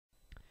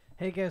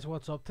Hey guys,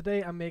 what's up?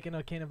 Today I'm making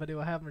a kind of video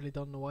I haven't really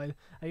done in a while.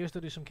 I used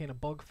to do some kind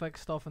of bug fix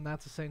stuff, and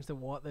that's essentially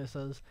what this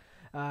is.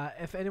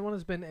 If anyone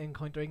has been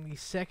encountering the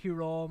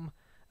SecuRom,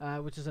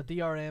 which is a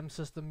DRM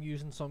system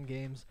used in some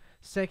games,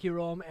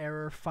 SecuRom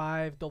error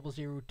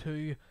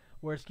 5002,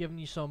 where it's giving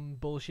you some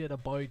bullshit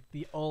about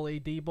the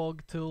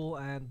OllyDeBug tool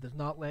and is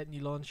not letting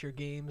you launch your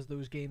games,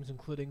 those games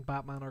including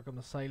Batman Arkham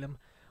Asylum,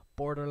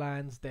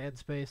 Borderlands, Dead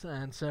Space,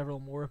 and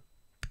several more.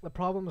 The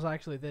problem is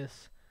actually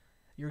this: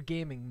 your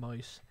gaming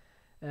mouse.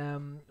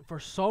 For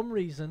some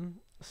reason,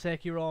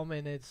 SecuRom,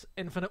 in its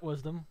infinite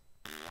wisdom,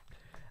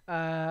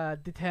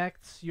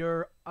 detects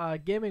your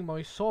gaming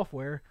mouse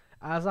software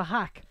as a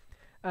hack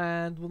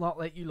and will not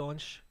let you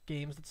launch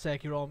games that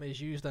SecuRom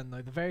is used in.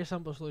 Now, the very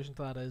simple solution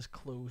to that is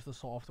close the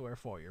software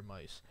for your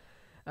mouse.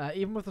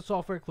 Even with the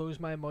software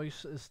closed, my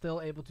mouse is still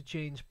able to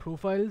change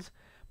profiles,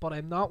 but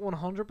I'm not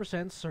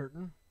 100%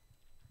 certain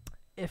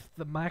if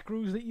the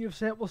macros that you've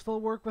set will still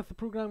work with the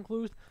program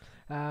closed,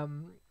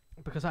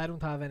 because I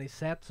don't have any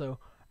set, so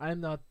I'm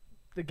not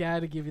the guy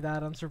to give you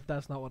that answer, but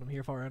that's not what I'm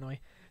here for anyway.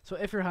 So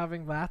if you're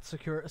having that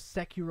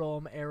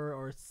SecuRom error,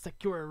 or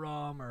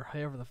SecuRom, or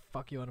however the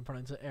fuck you want to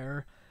pronounce it,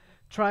 error,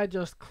 try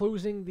just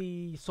closing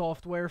the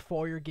software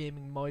for your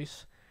gaming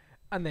mouse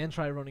and then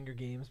try running your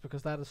games,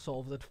 because that has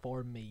solved it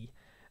for me.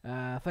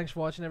 Thanks for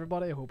watching,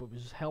 everybody. I hope it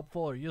was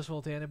helpful or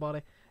useful to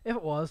anybody. If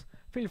it was,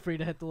 feel free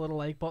to hit the little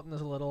like button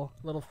as a little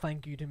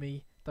thank you to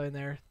me down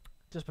there,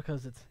 just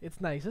because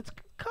it's nice. It's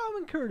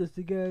common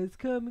courtesy, guys.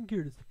 Common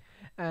courtesy.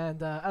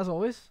 And as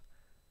always,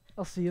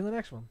 I'll see you in the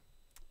next one.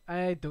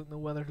 I don't know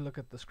whether to look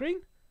at the screen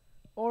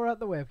or at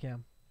the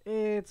webcam.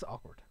 It's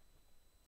awkward.